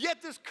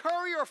 Yet this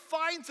courier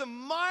finds him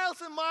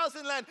miles and miles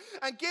inland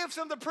and gives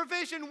him the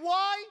provision.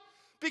 Why?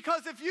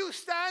 Because if you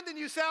stand and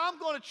you say, "I'm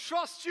going to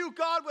trust you,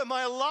 God, with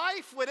my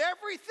life, with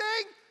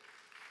everything,"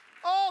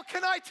 oh,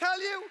 can I tell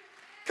you?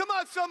 Come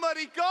on,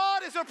 somebody.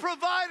 God is a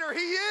provider.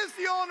 He is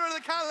the owner of the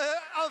cattle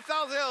of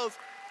 1,000 hills.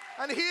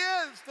 And he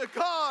is the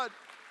God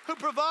who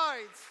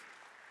provides.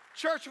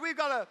 Church, we've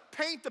got to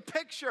paint the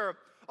picture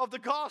of the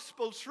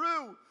gospel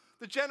through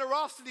the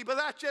generosity, but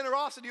that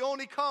generosity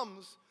only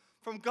comes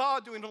from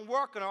God doing the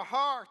work in our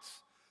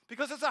hearts,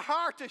 because it's a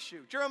heart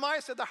issue.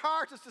 Jeremiah said the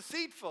heart is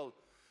deceitful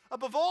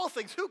above all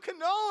things. Who can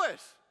know it?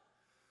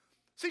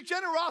 See,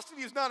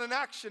 generosity is not an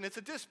action, it's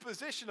a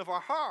disposition of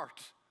our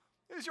heart.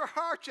 Is your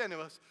heart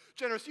generous?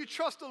 You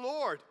trust the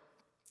Lord.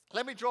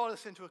 Let me draw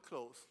this into a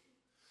close,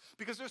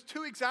 because there's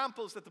 2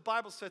 examples that the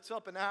Bible sets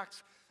up in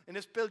Acts, in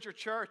this build your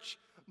church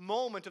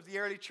moment of the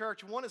early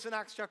church. One is in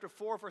Acts chapter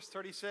 4, verse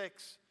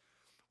 36,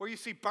 where you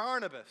see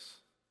Barnabas,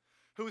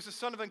 who was the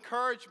son of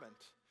encouragement,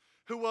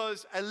 who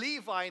was a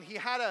Levi, and he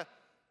had a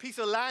piece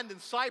of land in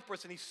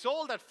Cyprus, and he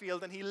sold that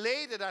field, and he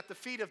laid it at the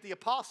feet of the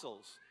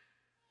apostles.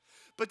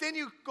 But then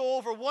you go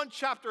over 1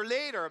 chapter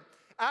later,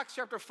 Acts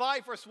chapter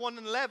 5, verse 1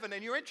 and 11,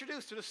 and you're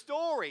introduced to the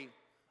story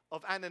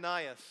of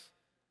Ananias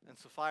and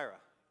Sapphira.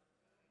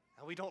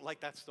 And we don't like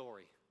that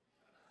story.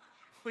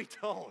 We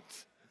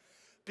don't.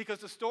 Because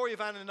the story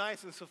of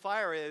Ananias and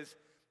Sapphira is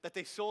that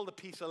they sold a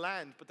piece of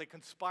land, but they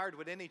conspired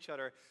within each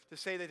other to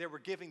say that they were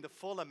giving the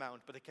full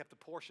amount, but they kept the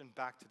portion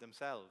back to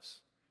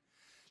themselves.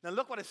 Now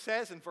look what it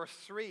says in verse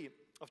 3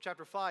 of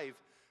chapter 5.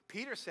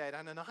 Peter said,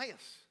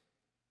 "Ananias,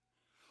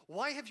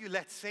 why have you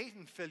let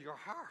Satan fill your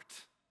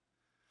heart?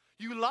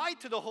 You lied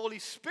to the Holy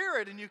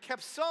Spirit and you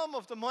kept some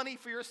of the money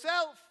for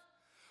yourself.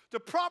 The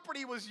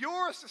property was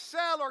yours to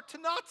sell or to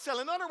not sell."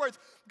 In other words,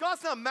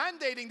 God's not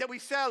mandating that we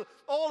sell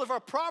all of our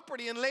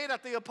property and lay it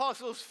at the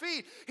apostles'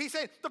 feet. He's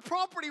saying the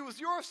property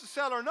was yours to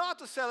sell or not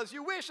to sell as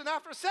you wish, and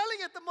after selling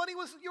it, the money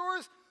was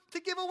yours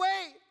to give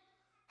away.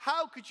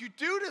 How could you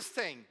do this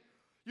thing?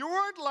 You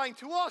weren't lying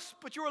to us,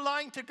 but you were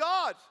lying to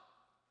God.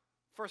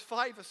 Verse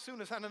 5, as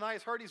soon as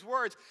Ananias heard these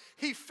words,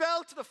 he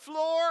fell to the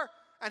floor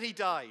and he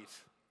died.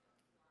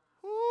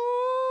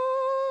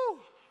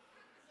 Ooh.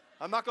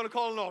 I'm not going to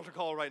call an altar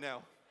call right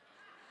now.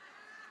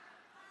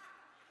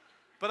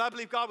 But I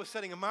believe God was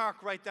setting a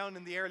mark right down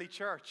in the early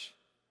church.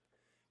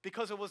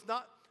 Because it was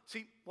not,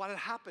 see, what had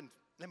happened,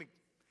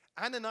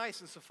 Ananias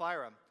and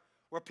Sapphira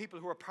were people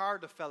who were part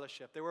of the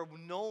fellowship. They were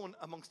known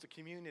amongst the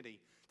community.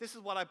 This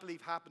is what I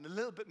believe happened. A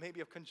little bit maybe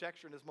of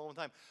conjecture in this moment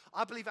in time.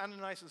 I believe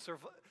Ananias and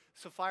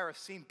Sapphira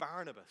seen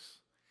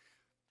Barnabas.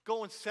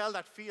 go and sell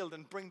that field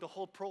and bring the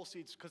whole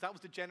proceeds, because that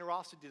was the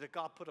generosity that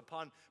God put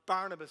upon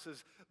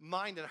Barnabas'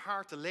 mind and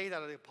heart to lay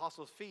that at the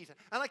apostles' feet.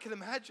 And I can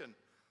imagine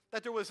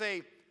that there was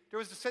a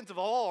sense of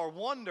awe or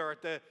wonder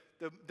at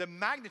the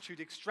magnitude,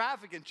 the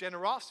extravagant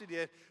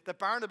generosity that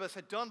Barnabas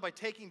had done by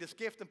taking this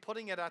gift and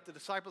putting it at the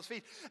disciples'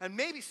 feet. And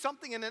maybe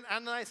something in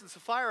Ananias and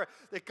Sapphira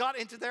that got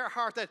into their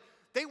heart that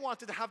they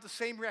wanted to have the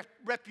same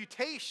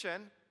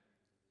reputation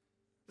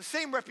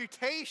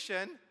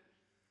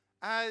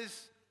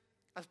as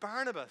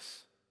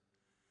Barnabas.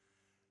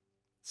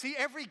 See,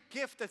 every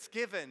gift that's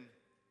given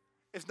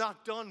is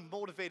not done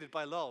motivated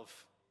by love.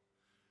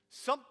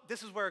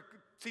 This is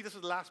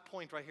the last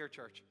point right here,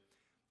 church.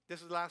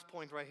 This is the last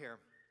point right here.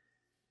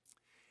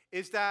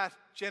 Is that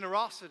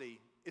generosity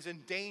is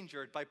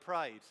endangered by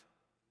pride.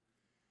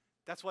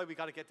 That's why we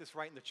got to get this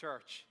right in the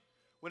church.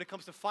 When it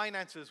comes to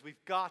finances,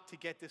 we've got to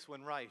get this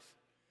one right.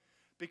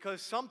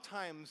 Because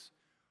sometimes,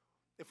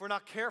 if we're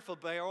not careful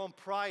by our own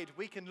pride,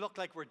 we can look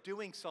like we're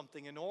doing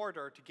something in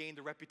order to gain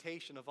the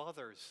reputation of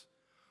others,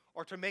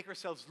 or to make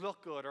ourselves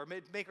look good, or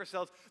make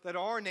ourselves that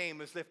our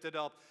name is lifted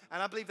up.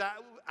 And I believe that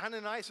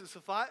Ananias and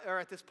Sapphira,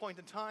 at this point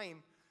in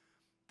time,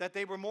 that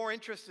they were more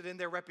interested in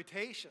their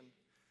reputation.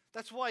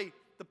 That's why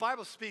the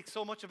Bible speaks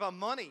so much about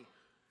money,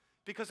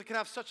 because it can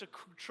have such a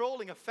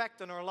controlling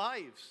effect on our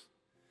lives.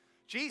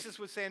 Jesus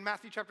would say in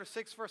Matthew chapter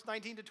 6, verse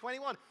 19 to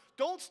 21,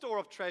 don't store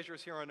up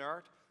treasures here on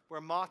earth, where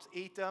moths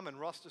eat them and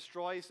rust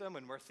destroys them,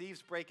 and where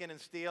thieves break in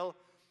and steal.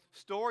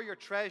 Store your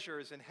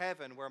treasures in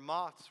heaven, where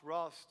moths,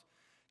 rust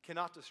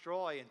cannot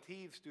destroy, and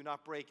thieves do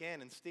not break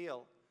in and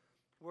steal.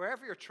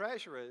 Wherever your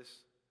treasure is,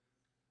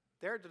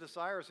 there the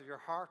desires of your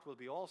heart will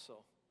be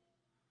also.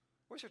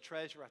 Where's your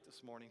treasure at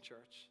this morning,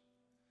 church?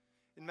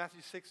 In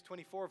Matthew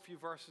 6:24, a few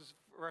verses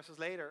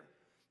later,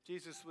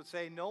 Jesus would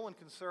say, no one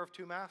can serve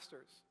two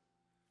masters.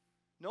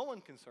 No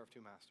one can serve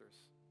two masters.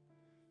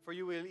 For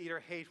you will either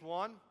hate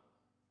one,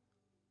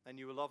 and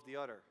you will love the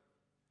other.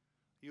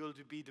 You will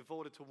be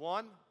devoted to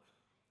one,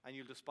 and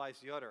you'll despise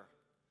the other.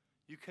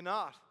 You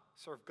cannot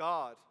serve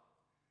God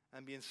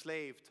and be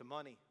enslaved to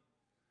money.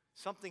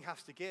 Something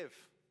has to give.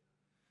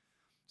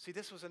 See,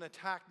 this was an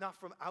attack not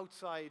from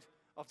outside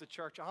of the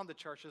church on the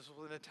church. This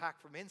was an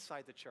attack from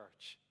inside the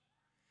church.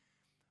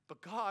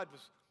 But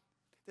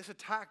this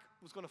attack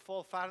was going to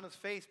fall flat on his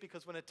face,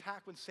 because when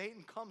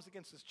Satan comes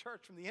against his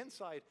church from the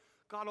inside,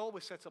 God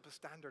always sets up a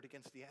standard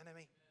against the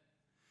enemy.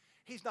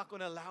 He's not going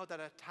to allow that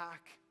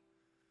attack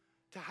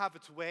to have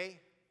its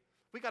way.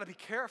 We got to be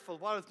careful.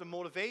 What is the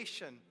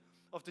motivation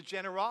of the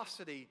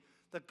generosity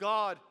that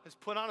God has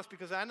put on us?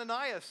 Because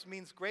Ananias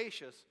means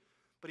gracious,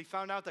 but he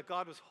found out that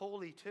God was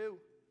holy too.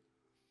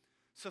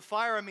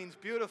 Sapphira means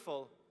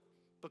beautiful,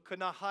 but could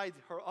not hide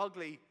her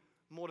ugly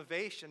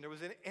motivation. There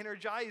was an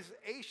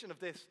energization of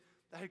this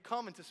that had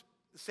come, and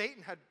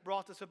Satan had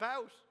brought this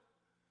about.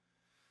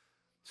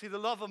 See, the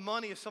love of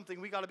money is something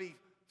we got to be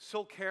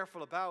so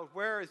careful about.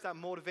 Where is that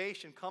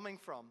motivation coming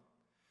from?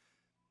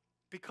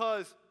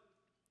 Because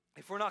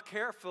if we're not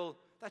careful,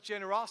 that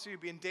generosity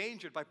will be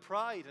endangered by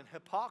pride and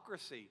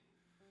hypocrisy.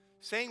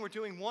 Saying we're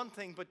doing one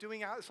thing, but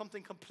doing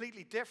something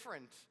completely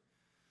different.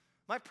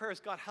 My prayer is,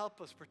 God, help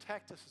us,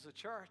 protect us as a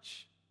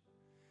church,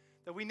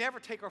 that we never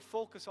take our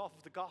focus off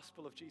of the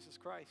gospel of Jesus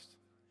Christ.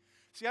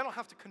 See, I don't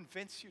have to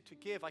convince you to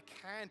give. I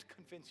can't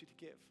convince you to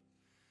give.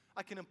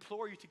 I can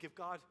implore you to give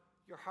God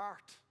your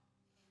heart.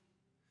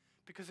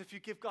 Because if you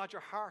give God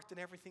your heart, then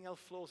everything else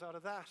flows out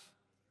of that.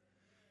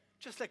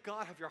 Just let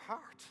God have your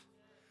heart.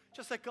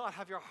 Just let God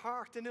have your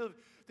heart.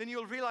 Then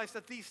you'll realize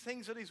that these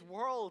things of this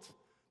world,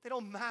 they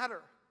don't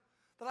matter.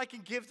 That I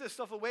can give this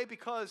stuff away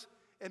because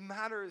it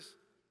matters.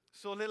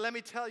 So let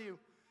me tell you,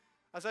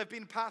 as I've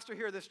been pastor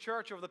here at this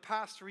church over the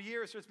past 3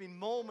 years, there's been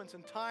moments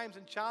and times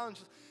and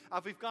challenges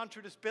as we've gone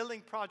through this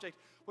building project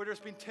where there's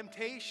been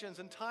temptations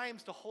and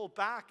times to hold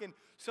back in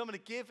some of the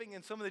giving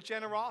and some of the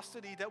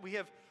generosity that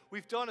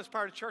we've done as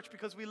part of church,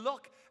 because we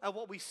look at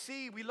what we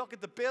see, we look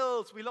at the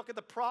bills, we look at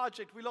the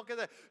project, we look at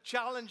the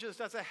challenges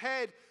that's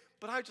ahead.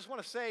 But I just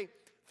want to say,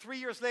 3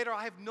 years later,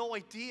 I have no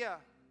idea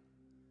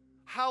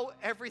how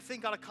everything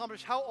got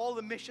accomplished, how all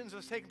the missions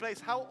has taken place,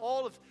 how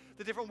all of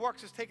the different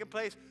works has taken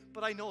place.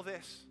 But I know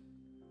this,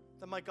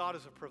 that my God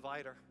is a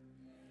provider.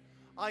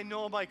 I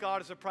know my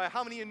God is a provider.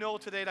 How many of you know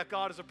today that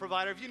God is a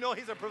provider? If you know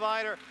He's a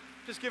provider,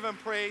 just give Him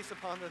praise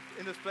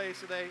in this place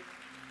today.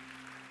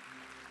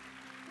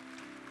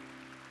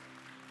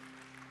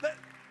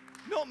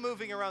 No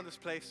moving around this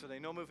place today.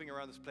 No moving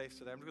around this place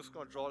today. I'm just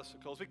going to draw this to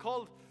a close. We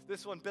called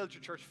this one Build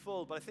Your Church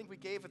Full, but I think we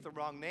gave it the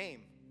wrong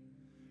name.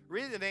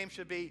 Really, the name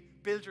should be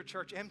Build Your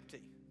Church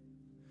Empty.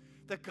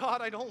 That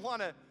God, I don't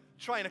want to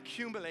try and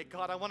accumulate.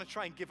 God, I want to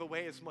try and give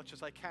away as much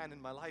as I can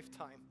in my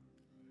lifetime.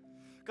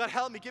 God,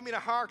 help me. Give me the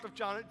heart of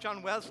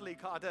John Wesley,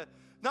 God, to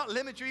not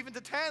limit you even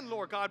to 10,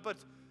 Lord God, but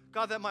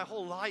God, that my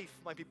whole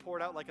life might be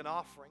poured out like an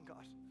offering,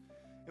 God,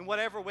 in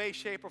whatever way,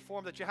 shape, or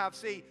form that you have.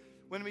 See,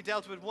 when we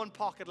dealt with one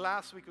pocket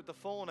last week with the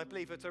phone, I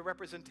believe it's a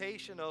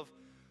representation of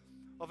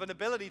an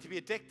ability to be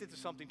addicted to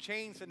something,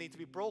 chains that need to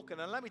be broken.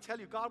 And let me tell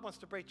you, God wants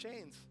to break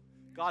chains.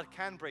 God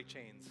can break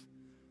chains.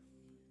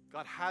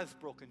 God has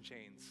broken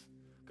chains.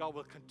 God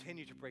will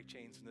continue to break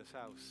chains in this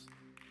house.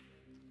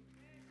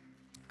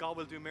 God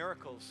will do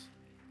miracles.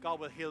 God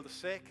will heal the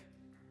sick.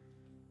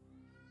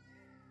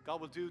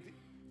 God will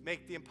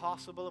make the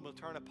impossible and will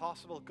turn it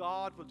possible.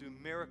 God will do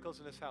miracles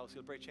in this house.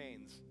 He'll break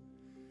chains.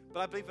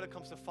 But I believe when it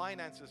comes to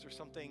finances, there's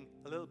something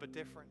a little bit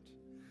different.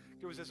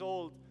 There was this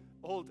old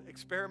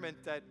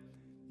experiment that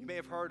you may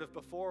have heard of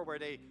before, where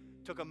they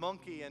took a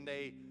monkey and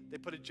they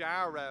put a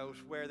jar out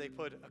where they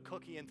put a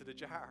cookie into the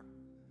jar.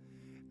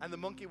 And the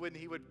monkey, when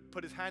he would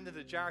put his hand in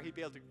the jar, he'd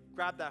be able to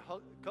grab that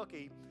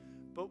cookie.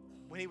 But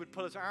when he would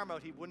pull his arm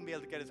out, he wouldn't be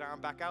able to get his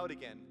arm back out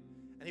again.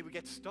 And he would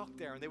get stuck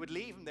there. And they would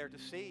leave him there to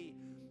see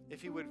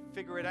if he would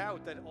figure it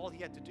out, that all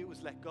he had to do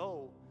was let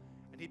go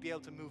and he'd be able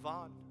to move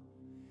on.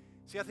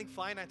 See, I think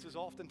finances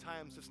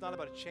oftentimes, it's not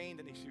about a chain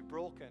that needs to be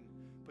broken,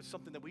 but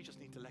something that we just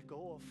need to let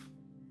go of.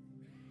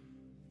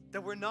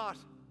 That we're not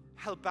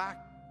held back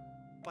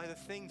by the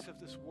things of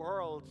this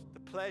world, the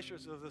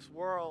pleasures of this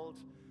world,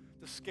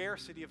 the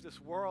scarcity of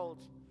this world.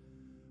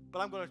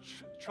 But I'm going to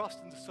trust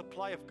in the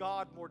supply of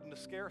God more than the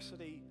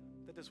scarcity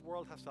that this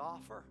world has to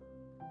offer.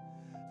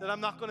 That I'm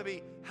not going to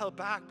be held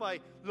back by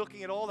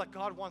looking at all that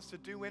God wants to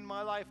do in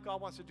my life, God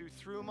wants to do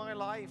through my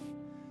life,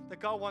 that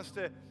God wants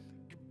to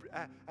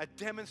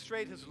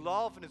demonstrate His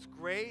love and His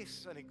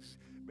grace and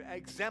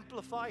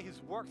exemplify His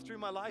work through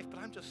my life, but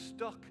I'm just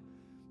stuck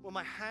with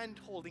my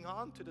hand holding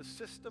on to the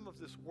system of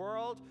this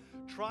world,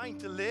 trying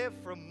to live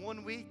from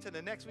one week to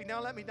the next week. Now,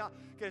 let me not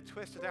get it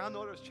twisted. I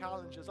know there's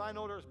challenges. I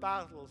know there's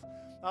battles.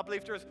 I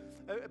believe there's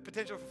a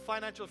potential for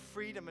financial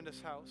freedom in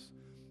this house.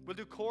 We'll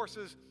do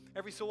courses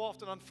every so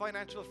often on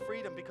financial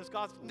freedom because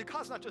God's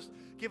not just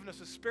given us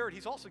a spirit,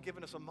 He's also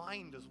given us a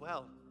mind as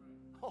well.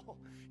 Oh,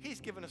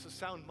 He's given us a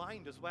sound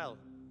mind as well.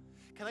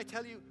 Can I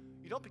tell you,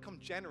 you don't become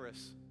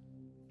generous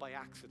by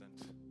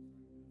accident.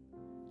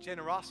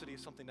 Generosity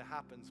is something that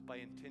happens by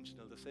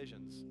intentional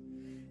decisions.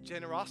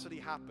 Generosity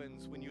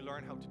happens when you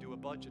learn how to do a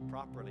budget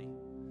properly.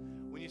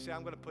 When you say,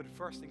 I'm going to put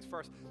first things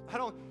first.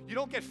 You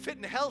don't get fit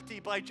and healthy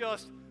by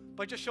just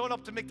showing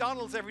up to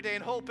McDonald's every day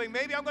and hoping,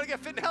 maybe I'm going to get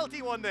fit and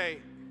healthy one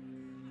day.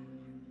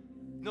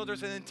 No,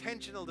 there's an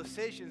intentional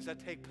decisions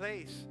that take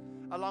place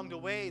along the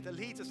way that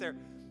leads us there.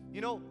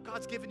 You know,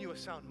 God's given you a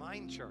sound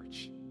mind,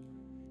 church.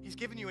 He's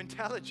given you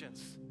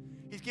intelligence.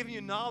 He's given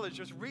you knowledge.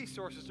 There's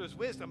resources. There's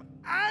wisdom.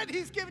 And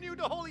He's given you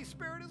the Holy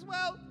Spirit as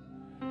well.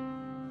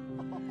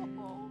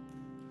 Oh,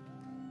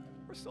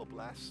 we're so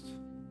blessed.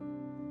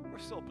 We're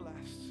so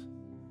blessed.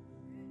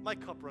 My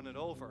cup running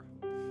over.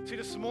 See,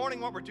 this morning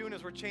what we're doing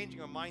is we're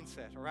changing our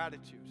mindset, our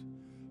attitude,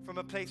 from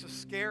a place of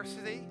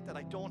scarcity that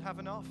I don't have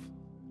enough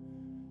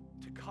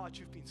to God,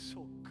 you've been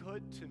so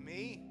good to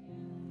me.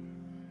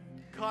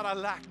 God, I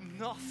lack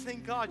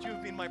nothing. God,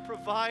 you've been my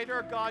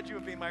provider. God,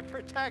 you've been my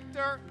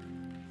protector.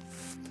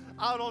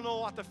 I don't know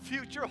what the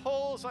future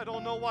holds. I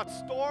don't know what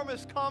storm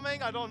is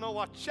coming. I don't know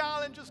what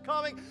challenge is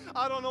coming.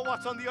 I don't know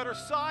what's on the other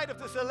side of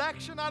this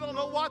election. I don't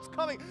know what's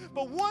coming.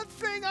 But one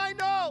thing I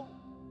know,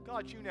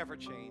 God, you never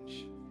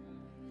change.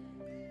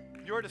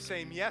 You're the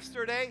same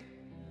yesterday,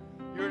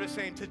 you're the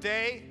same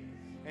today,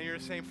 and you're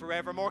the same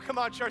forevermore. Come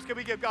on, church, can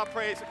we give God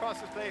praise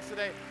across this place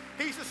today?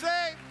 He's the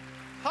same.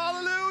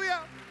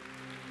 Hallelujah.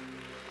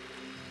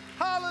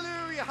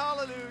 Hallelujah,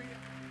 hallelujah.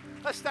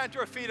 Let's stand to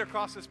our feet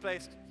across this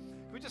place.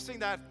 Can we just sing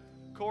that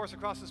chorus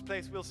across this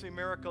place? We'll see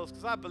miracles,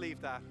 because I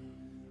believe that.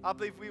 I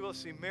believe we will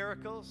see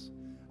miracles.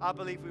 I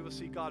believe we will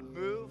see God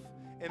move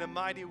in a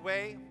mighty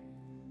way,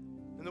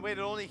 in the way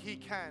that only He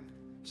can.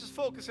 Let's just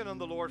focus in on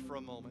the Lord for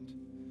a moment.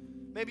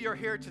 Maybe you're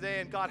here today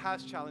and God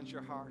has challenged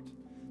your heart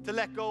to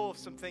let go of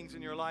some things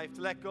in your life,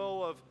 to let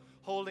go of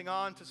holding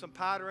on to some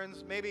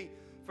patterns. Maybe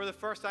for the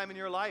first time in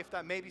your life,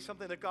 that maybe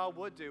something that God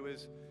would do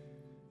is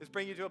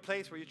bring you to a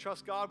place where you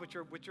trust God with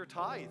your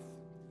tithe.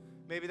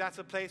 Maybe that's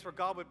a place where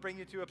God would bring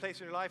you to a place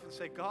in your life and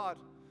say, God,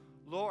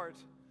 Lord,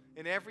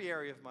 in every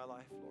area of my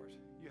life, Lord,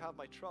 you have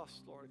my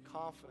trust, Lord,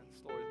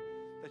 confidence, Lord,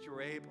 that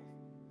you're able.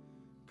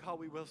 God,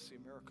 we will see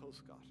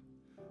miracles, God.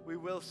 We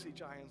will see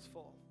giants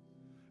fall.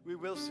 We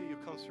will see you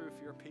come through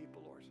for your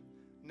people, Lord.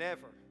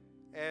 Never,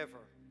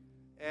 ever,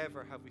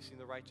 ever have we seen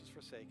the righteous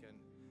forsaken.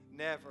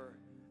 Never,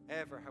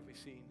 ever have we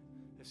seen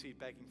a seed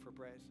begging for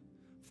bread.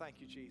 Thank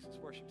you, Jesus.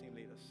 Worship team,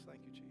 lead us.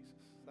 Thank you, Jesus.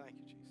 Thank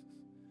you, Jesus.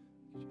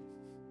 Thank you, Jesus.